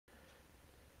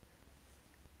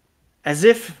As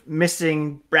if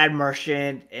missing Brad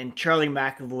Marchand and Charlie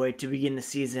McAvoy to begin the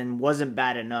season wasn't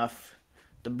bad enough,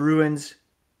 the Bruins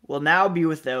will now be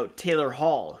without Taylor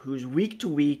Hall, who's week to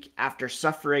week after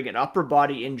suffering an upper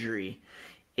body injury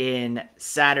in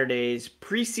Saturday's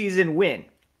preseason win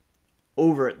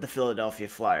over the Philadelphia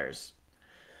Flyers.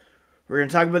 We're going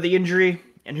to talk about the injury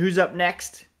and who's up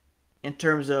next in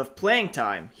terms of playing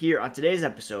time here on today's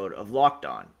episode of Locked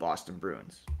On Boston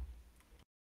Bruins.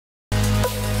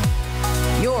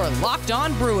 You're Locked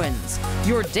On Bruins,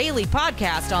 your daily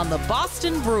podcast on the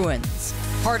Boston Bruins.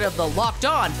 Part of the Locked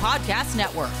On Podcast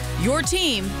Network, your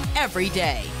team every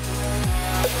day.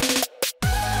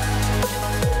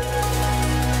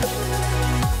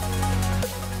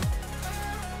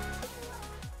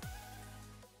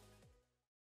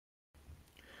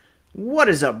 What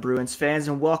is up, Bruins fans,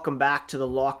 and welcome back to the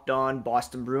Locked On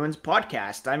Boston Bruins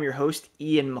podcast. I'm your host,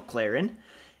 Ian McLaren.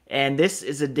 And this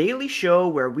is a daily show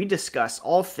where we discuss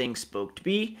all things Spoke to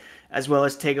Be, as well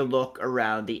as take a look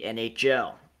around the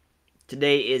NHL.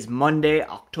 Today is Monday,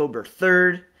 October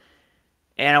 3rd,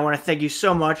 and I want to thank you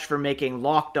so much for making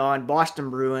Locked On Boston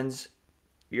Bruins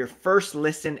your first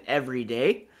listen every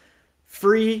day,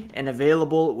 free and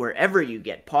available wherever you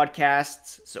get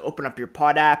podcasts. So open up your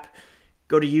pod app,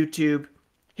 go to YouTube,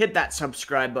 hit that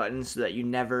subscribe button so that you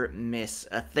never miss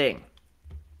a thing.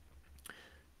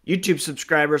 YouTube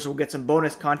subscribers will get some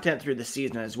bonus content through the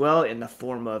season as well in the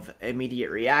form of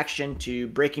immediate reaction to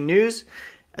breaking news,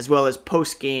 as well as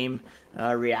post-game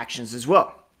reactions as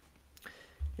well.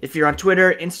 If you're on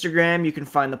Twitter, Instagram, you can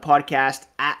find the podcast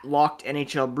at Locked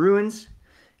NHL Bruins,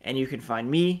 and you can find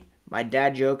me, my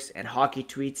dad jokes, and hockey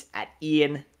tweets at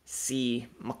Ian C.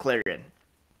 McLaren.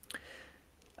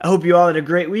 I hope you all had a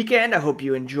great weekend. I hope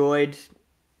you enjoyed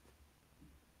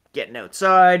getting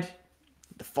outside,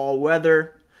 the fall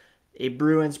weather, a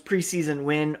Bruins preseason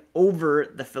win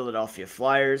over the Philadelphia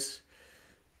Flyers.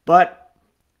 But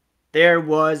there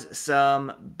was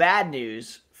some bad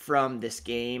news from this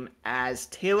game as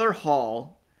Taylor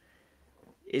Hall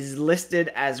is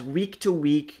listed as week to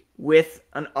week with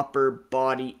an upper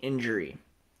body injury.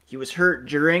 He was hurt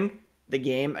during the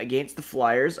game against the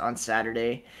Flyers on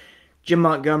Saturday. Jim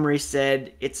Montgomery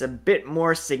said it's a bit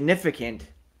more significant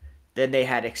than they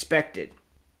had expected.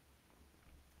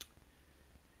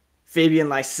 Fabian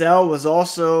Lysell was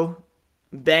also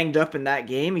banged up in that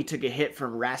game. He took a hit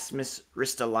from Rasmus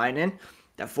Ristolainen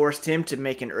that forced him to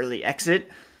make an early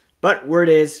exit. But word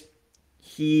is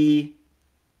he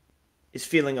is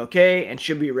feeling okay and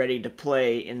should be ready to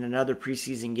play in another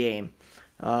preseason game.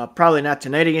 Probably not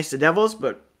tonight against the Devils,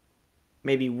 but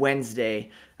maybe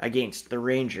Wednesday against the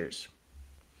Rangers.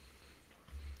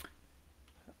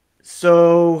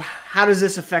 So, how does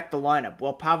this affect the lineup?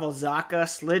 Well, Pavel Zacha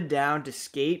slid down to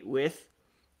skate with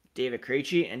David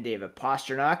Krejci and David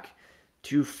Pastrnak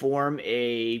to form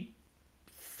a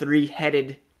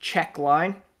three-headed check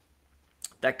line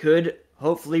that could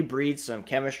hopefully breed some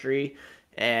chemistry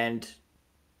and,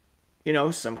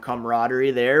 some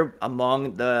camaraderie there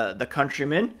among the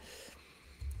countrymen.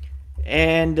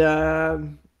 And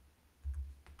that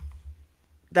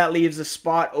leaves a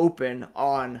spot open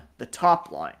on the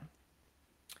top line.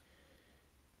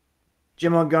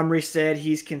 Jim Montgomery said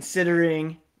he's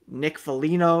considering Nick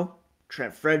Foligno,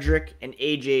 Trent Frederic, and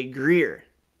A.J. Greer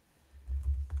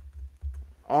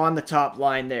on the top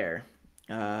line there.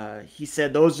 He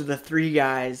said those are the three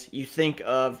guys you think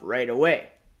of right away.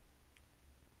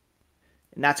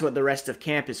 And that's what the rest of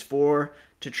camp is for,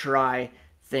 to try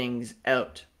things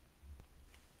out.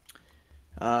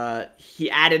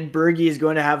 He added Bergie is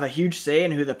going to have a huge say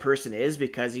in who the person is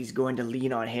because he's going to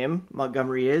lean on him.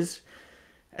 Montgomery is.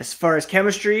 As far as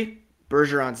chemistry,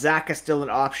 Bergeron, Zacha still an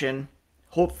option.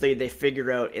 Hopefully they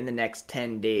figure out in the next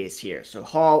 10 days here. So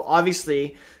Hall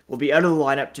obviously will be out of the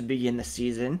lineup to begin the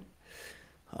season.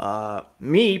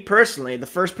 Me, personally, the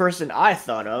first person I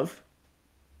thought of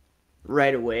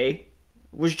right away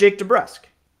was Jake DeBrusk.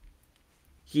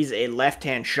 He's a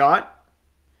left-hand shot,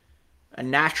 a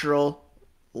natural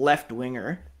left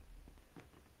winger.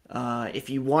 If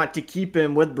you want to keep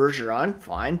him with Bergeron,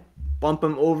 fine. Bump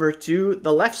him over to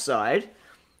the left side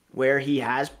where he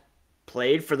has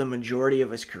played for the majority of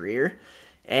his career.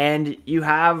 And you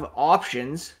have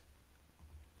options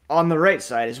on the right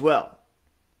side as well.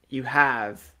 You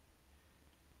have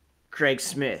Craig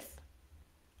Smith,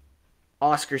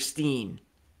 Oscar Steen,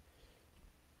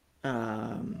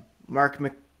 Marc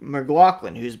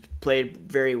McLaughlin, who's played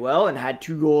very well and had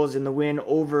 2 goals in the win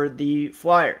over the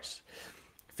Flyers.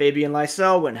 Fabian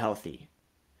Lysell when healthy.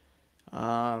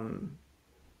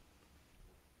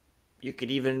 You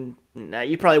could even,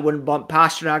 you probably wouldn't bump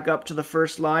Pastrnak up to the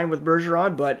first line with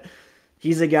Bergeron, but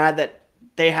he's a guy that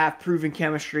they have proven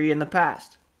chemistry in the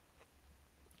past.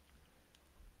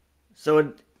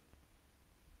 So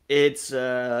it's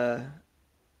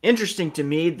interesting to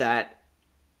me that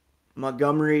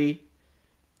Montgomery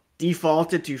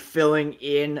defaulted to filling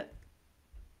in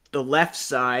the left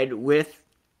side with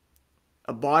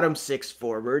a bottom six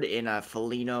forward in a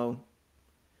Foligno,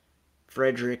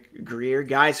 Frederic, Greer,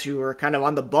 guys who are kind of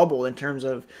on the bubble in terms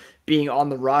of being on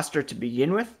the roster to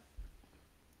begin with,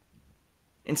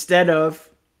 instead of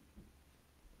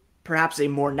perhaps a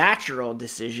more natural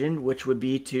decision, which would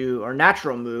be to, or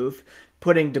natural move,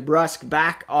 putting DeBrusk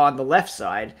back on the left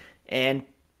side and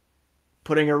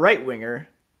putting a right winger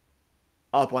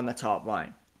up on the top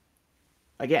line.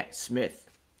 Again, Smith,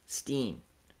 Steen,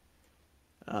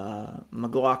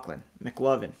 McLaughlin,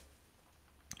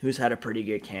 who's had a pretty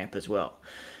good camp as well.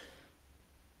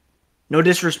 No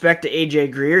disrespect to A.J.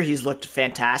 Greer. He's looked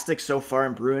fantastic so far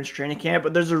in Bruins training camp,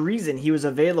 but there's a reason he was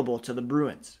available to the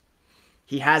Bruins.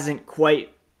 He hasn't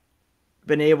quite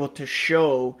been able to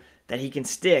show that he can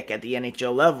stick at the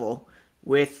NHL level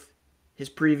with his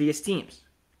previous teams.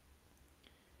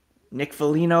 Nick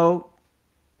Foligno,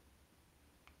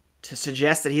 to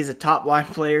suggest that he's a top-line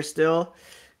player still,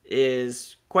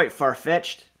 is quite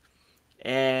far-fetched.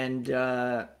 And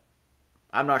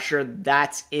I'm not sure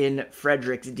that's in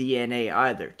Frederic's DNA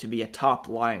either, to be a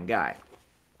top-line guy.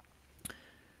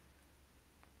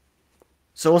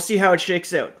 So we'll see how it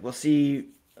shakes out. We'll see,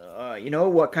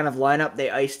 what kind of lineup they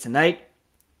ice tonight.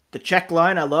 The Czech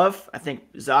line I love. I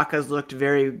think Zacha's looked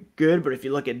very good, but if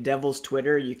you look at Devils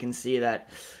Twitter, you can see that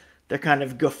they're kind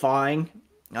of guffawing,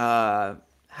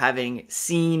 having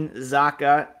seen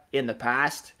Zacha in the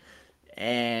past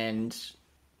and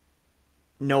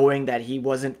knowing that he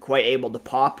wasn't quite able to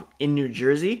pop in New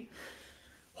Jersey.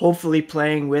 Hopefully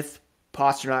playing with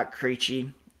Pastrnak,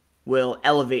 Krejci will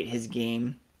elevate his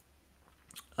game.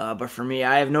 But for me,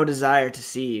 I have no desire to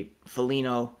see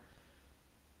Foligno,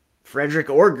 Frederic,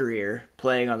 or Greer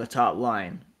playing on the top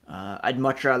line. I'd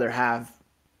much rather have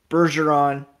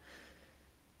Bergeron.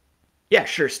 Yeah,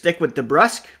 sure, stick with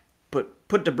DeBrusk, but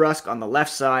put DeBrusk on the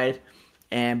left side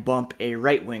and bump a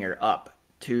right winger up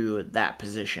to that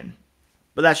position.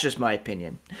 But that's just my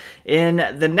opinion. In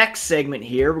the next segment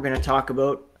here, we're going to talk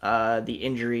about the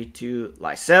injury to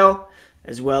Lysell,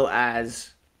 as well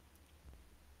as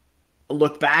a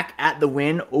look back at the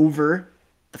win over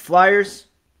the Flyers.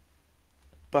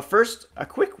 But first, a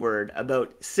quick word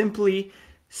about Simply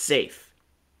Safe.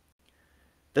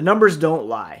 The numbers don't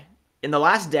lie. In the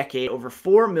last decade, over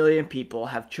 4 million people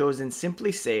have chosen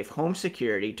Simply Safe home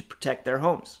security to protect their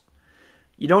homes.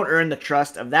 You don't earn the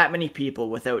trust of that many people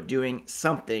without doing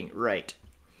something right.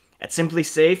 At Simply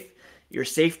Safe, your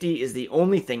safety is the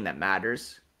only thing that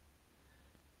matters.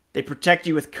 They protect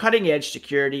you with cutting-edge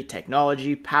security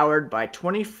technology powered by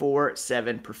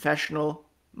 24/7 professional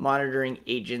monitoring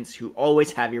agents who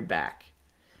always have your back.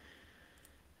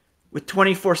 With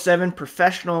 24/7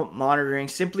 professional monitoring,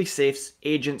 Simply Safe's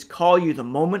agents call you the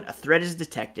moment a threat is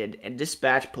detected and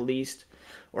dispatch police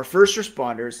or first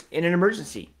responders in an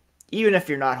emergency, even if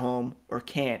you're not home or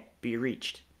can't be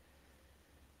reached.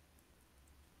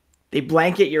 They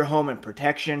blanket your home in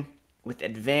protection with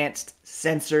advanced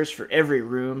sensors for every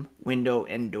room, window,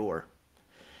 and door.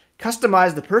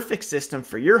 Customize the perfect system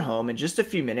for your home in just a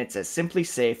few minutes at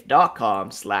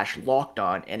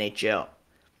simplysafe.com/lockedonnhl.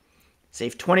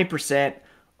 Save 20%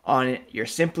 on your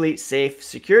Simply Safe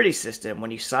security system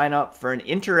when you sign up for an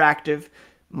interactive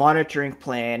monitoring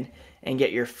plan and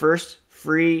get your first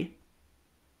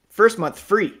month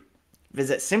free.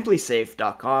 Visit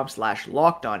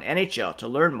simplysafe.com/lockedonnhl to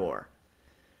learn more.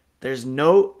 There's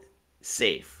no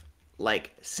safe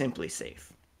like Simply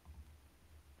Safe.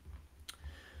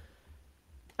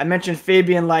 I mentioned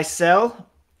Fabian Lysell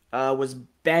was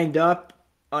banged up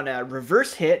on a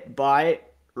reverse hit by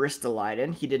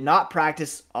Ristolainen. He did not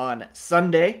practice on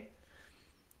Sunday,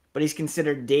 but he's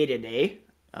considered day-to-day,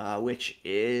 which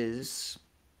is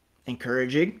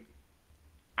encouraging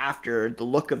after the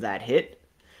look of that hit.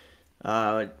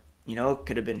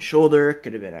 Could have been shoulder,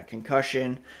 could have been a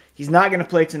concussion. He's not going to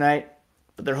play tonight,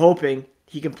 but they're hoping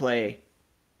he can play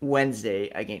Wednesday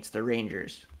against the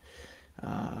Rangers.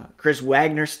 Chris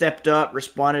Wagner stepped up,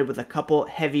 responded with a couple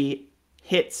heavy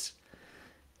hits,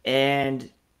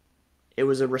 and it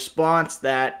was a response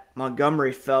that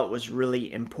Montgomery felt was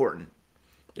really important.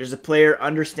 There's a player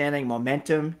understanding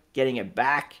momentum, getting it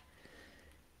back.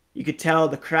 You could tell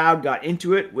the crowd got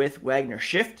into it with Wagner's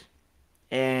shift,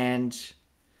 and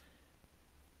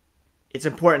it's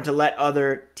important to let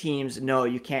other teams know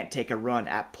you can't take a run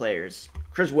at players.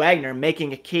 Chris Wagner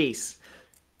making a case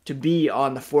to be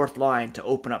on the fourth line to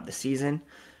open up the season.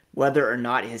 Whether or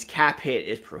not his cap hit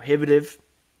is prohibitive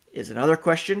is another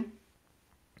question.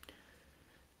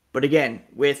 But again,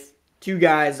 with two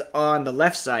guys on the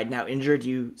left side now injured,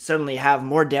 you suddenly have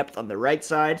more depth on the right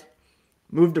side.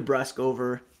 Move DeBrusk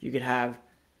over. You could have,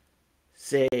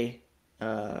 say,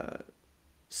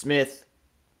 Smith,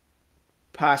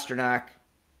 Pastrnak,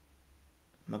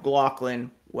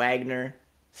 McLaughlin, Wagner,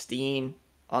 Steen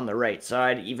on the right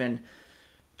side. Even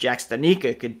Jack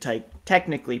Stanika could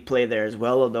technically play there as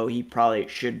well, although he probably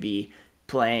should be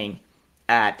playing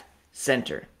at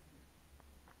center.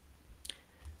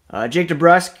 Jake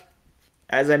DeBrusk,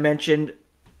 as I mentioned,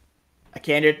 a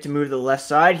candidate to move to the left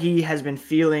side. He has been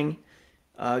feeling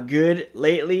good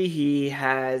lately. He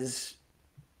has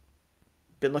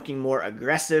been looking more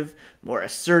aggressive, more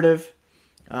assertive,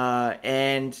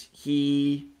 and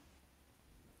he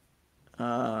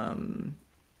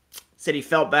said he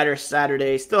felt better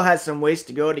Saturday. Still has some ways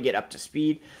to go to get up to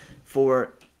speed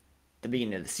for the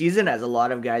beginning of the season, as a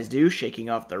lot of guys do, shaking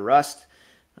off the rust.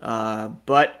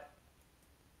 But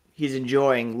he's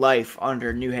enjoying life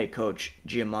under new head coach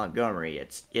Jim Montgomery,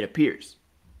 it appears.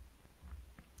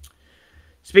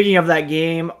 Speaking of that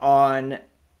game on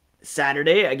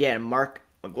Saturday, again, Marc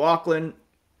McLaughlin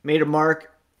made a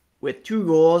mark with 2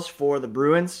 goals for the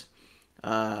Bruins.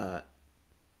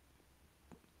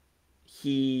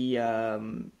 He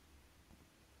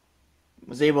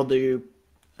was able to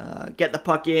get the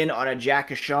puck in on a Jack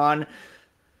Ashon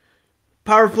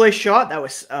power play shot. That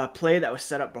was a play that was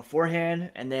set up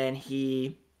beforehand, and then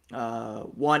he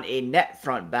won a net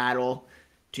front battle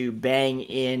to bang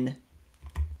in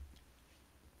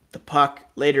the puck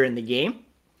later in the game.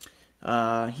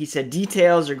 He said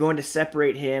details are going to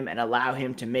separate him and allow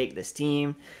him to make this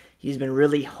team. He's been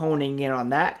really honing in on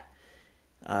that.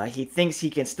 He thinks he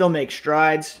can still make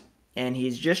strides, and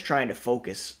he's just trying to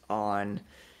focus on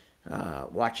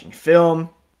watching film,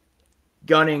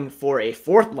 gunning for a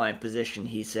 4th line position,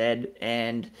 he said,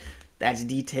 and that's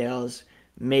details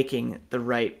making the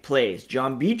right plays.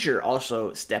 John Beecher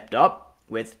also stepped up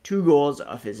with 2 goals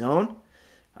of his own.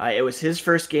 It was his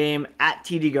first game at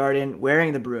TD Garden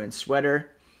wearing the Bruins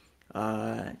sweater.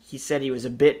 He said he was a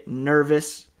bit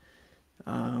nervous,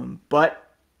 but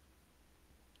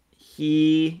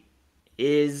he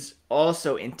is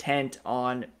also intent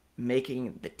on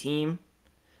making the team.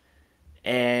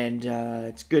 And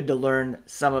it's good to learn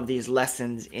some of these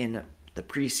lessons in the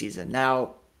preseason.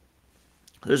 Now,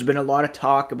 there's been a lot of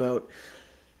talk about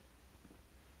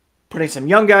putting some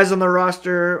young guys on the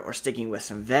roster or sticking with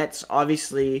some vets.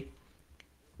 Obviously,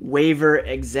 waiver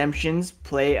exemptions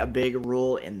play a big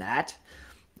role in that.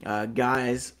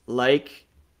 Guys like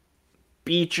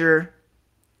Beecher,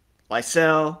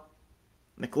 Lysell,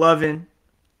 McLaughlin,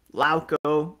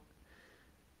 Lauko,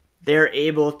 they're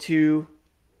able to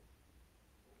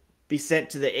be sent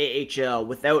to the AHL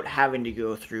without having to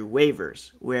go through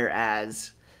waivers,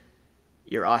 whereas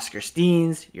your Oscar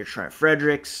Steens, your Trent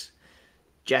Frederics,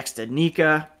 Jack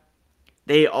Stanika,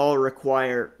 they all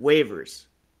require waivers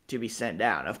to be sent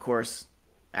down. Of course,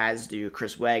 as do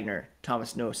Chris Wagner,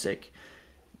 Thomas Nosek,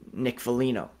 Nick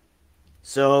Foligno.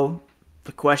 So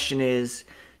the question is,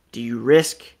 do you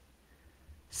risk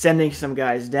sending some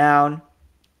guys down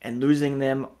and losing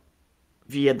them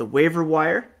via the waiver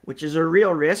wire, which is a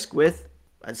real risk with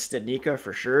a Stanika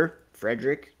for sure,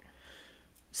 Frederic,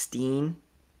 Steen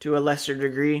to a lesser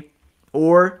degree?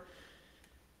 Or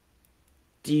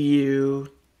do you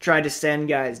try to send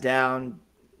guys down,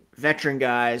 veteran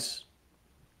guys,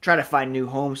 try to find new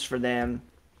homes for them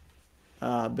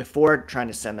before trying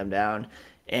to send them down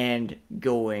and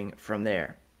going from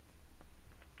there?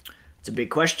 It's a big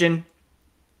question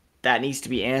that needs to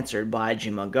be answered by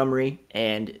Jim Montgomery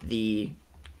and the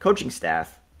coaching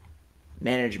staff,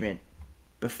 management,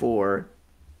 before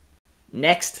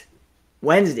next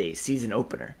Wednesday's season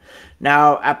opener.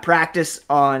 Now, at practice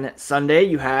on Sunday,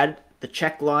 you had the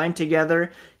Czech line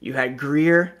together. You had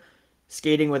Greer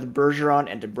skating with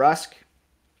Bergeron and DeBrusk,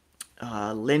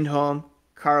 Lindholm,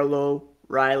 Carlo,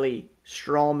 Riley,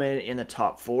 Strawman in the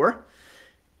top 4.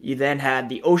 You then had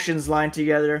the Oceans line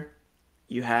together.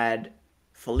 You had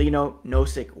Foligno,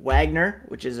 Nosek, Wagner,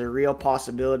 which is a real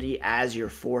possibility as your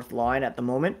 4th line at the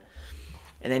moment.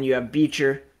 And then you have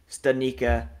Beecher,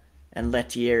 Stanika, and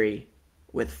Lettieri,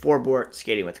 with Forbort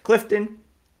skating with Clifton,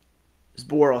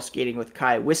 Zboril skating with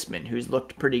Kai Wisman, who's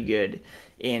looked pretty good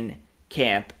in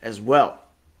camp as well.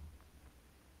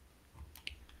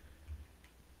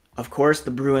 Of course,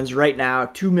 the Bruins right now,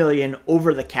 $2 million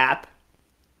over the cap.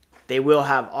 They will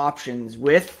have options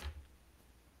with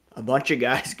a bunch of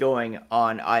guys going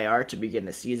on IR to begin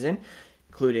the season,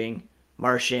 including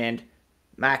Marchand,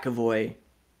 McAvoy,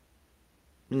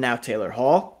 now Taylor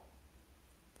Hall.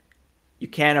 You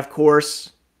can, of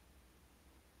course,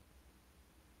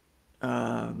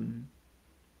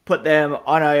 put them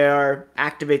on IR,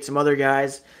 activate some other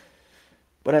guys.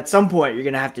 But at some point, you're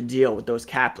going to have to deal with those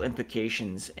cap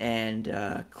implications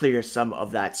and clear some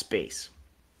of that space.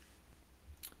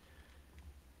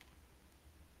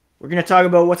 We're going to talk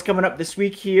about what's coming up this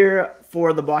week here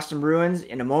for the Boston Bruins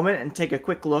in a moment and take a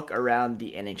quick look around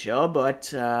the NHL.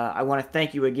 But I want to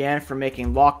thank you again for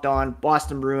making Locked On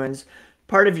Boston Bruins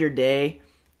part of your day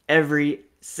every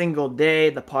single day.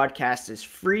 The podcast is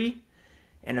free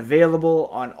and available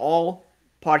on all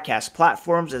podcast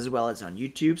platforms as well as on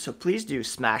YouTube. So please do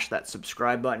smash that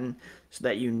subscribe button so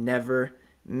that you never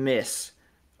miss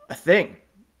a thing.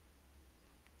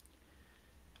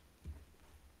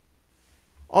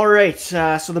 All right,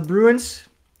 so the Bruins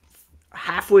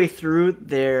halfway through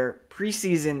their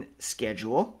preseason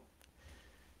schedule.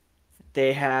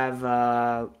 They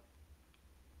have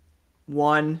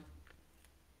won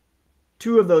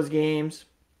 2 of those games,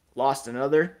 lost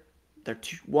another. They're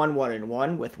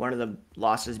 1-1-1, with one of the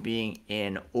losses being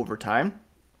in overtime.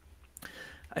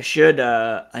 I should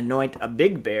anoint a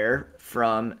big bear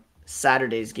from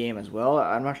Saturday's game as well.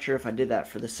 I'm not sure if I did that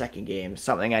for the second game.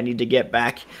 Something I need to get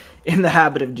back in the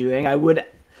habit of doing. I would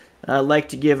like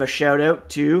to give a shout out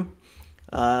to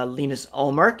Linus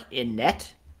Ullmark in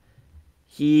net.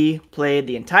 He played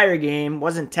the entire game,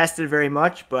 wasn't tested very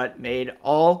much, but made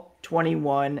all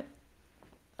 21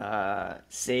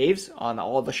 saves on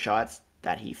all the shots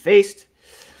that he faced.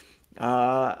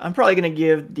 I'm probably going to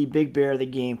give the big bear of the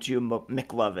game to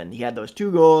McLaughlin. He had those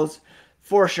 2 goals,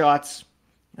 4 shots,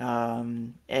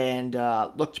 and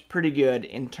looked pretty good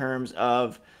in terms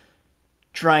of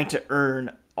trying to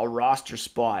earn a roster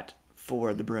spot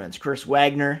for the Bruins. Chris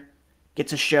Wagner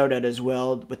gets a shout out as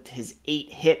well with his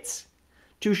 8 hits,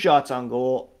 2 shots on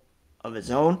goal of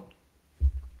his own.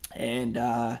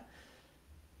 And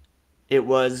it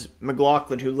was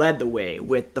McLaughlin who led the way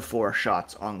with the 4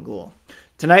 shots on goal.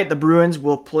 Tonight, the Bruins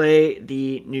will play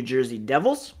the New Jersey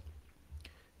Devils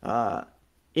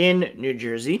in New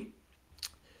Jersey.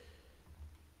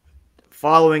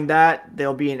 Following that,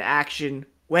 they'll be in action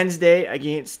Wednesday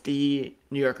against the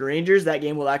New York Rangers. That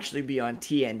game will actually be on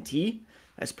TNT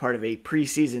as part of a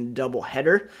preseason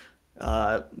doubleheader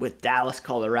with Dallas,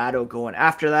 Colorado going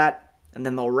after that. And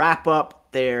then they'll wrap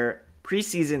up their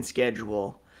preseason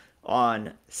schedule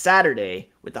on Saturday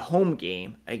with the home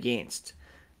game against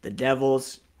the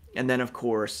Devils. And then, of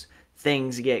course,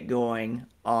 things get going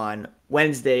on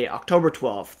Wednesday, October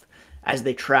 12th, as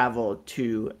they travel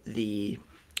to the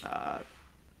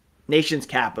nation's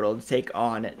capital to take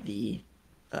on the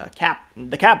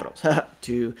Capitals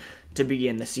to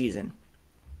begin the season.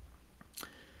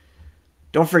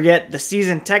 Don't forget, the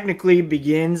season technically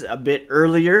begins a bit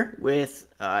earlier with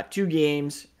 2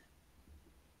 games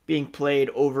being played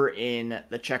over in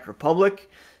the Czech Republic.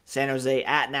 San Jose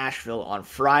at Nashville on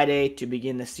Friday to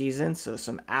begin the season. So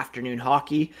some afternoon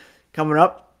hockey coming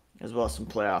up, as well as some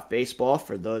playoff baseball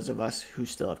for those of us who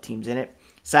still have teams in it.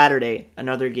 Saturday,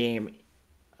 another game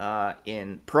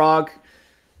in Prague.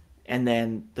 And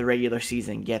then the regular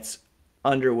season gets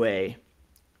underway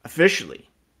officially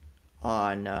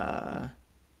on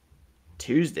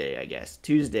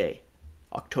Tuesday,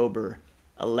 October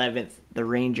 11th. The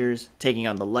Rangers taking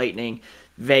on the Lightning.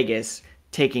 Vegas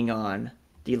taking on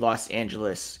the Los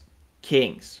Angeles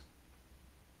Kings.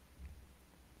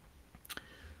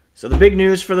 So the big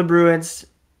news for the Bruins,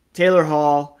 Taylor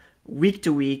Hall, week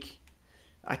to week.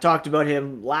 I talked about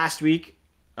him last week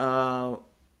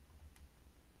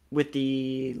with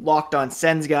the Locked On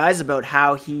Sens guys about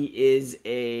how he is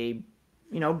a,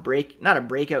 not a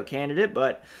breakout candidate,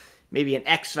 but maybe an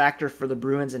X factor for the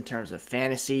Bruins in terms of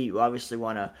fantasy. You obviously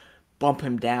want to bump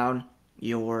him down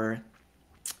your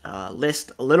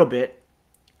list a little bit.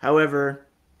 However,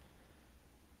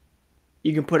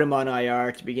 you can put him on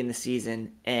IR to begin the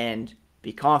season and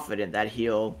be confident that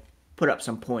he'll put up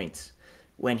some points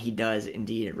when he does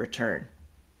indeed return.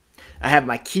 I have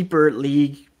my keeper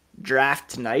league draft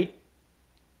tonight.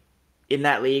 In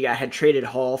that league, I had traded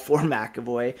Hall for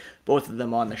McAvoy, both of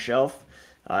them on the shelf.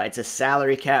 It's a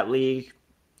salary cap league,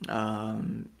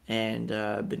 and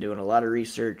I've been doing a lot of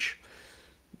research.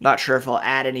 Not sure if I'll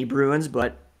add any Bruins,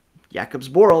 but Jakub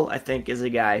Zboril, I think, is a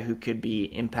guy who could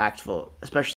be impactful,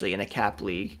 especially in a cap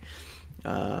league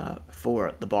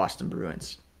for the Boston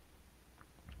Bruins.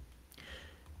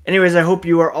 Anyways, I hope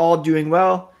you are all doing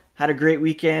well. Had a great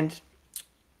weekend.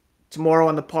 Tomorrow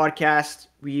on the podcast,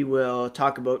 we will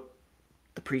talk about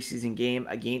the preseason game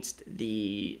against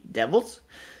the Devils.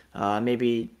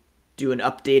 Maybe do an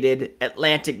updated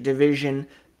Atlantic Division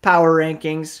power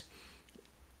rankings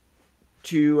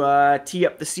to tee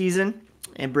up the season.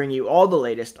 and bring you all the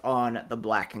latest on the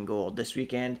black and gold. This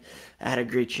weekend, I had a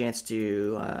great chance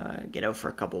to get out for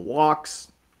a couple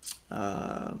walks.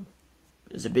 It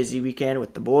was a busy weekend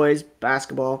with the boys,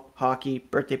 basketball, hockey,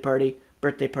 birthday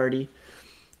party.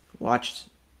 Watched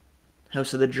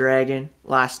House of the Dragon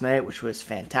last night, which was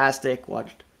fantastic.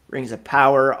 Watched Rings of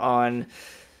Power on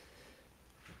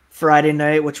Friday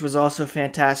night, which was also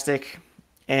fantastic.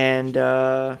 And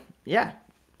yeah,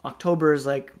 October is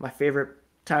like my favorite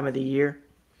time of the year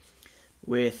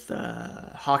with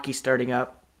hockey starting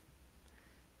up.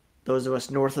 Those of us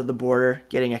north of the border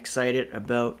getting excited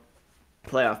about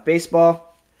playoff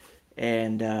baseball.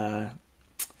 And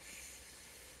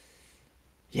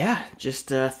yeah, just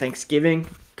Thanksgiving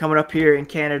coming up here in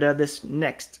Canada this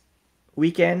next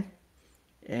weekend.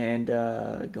 And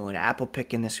going apple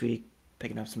picking this week,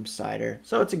 picking up some cider.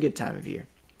 So it's a good time of year.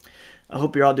 I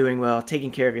hope you're all doing well,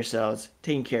 taking care of yourselves,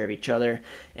 taking care of each other.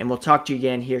 And we'll talk to you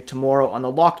again here tomorrow on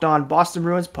the Locked On Boston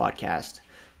Bruins podcast.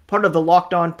 Part of the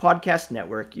Locked On Podcast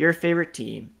Network, your favorite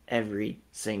team every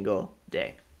single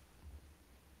day.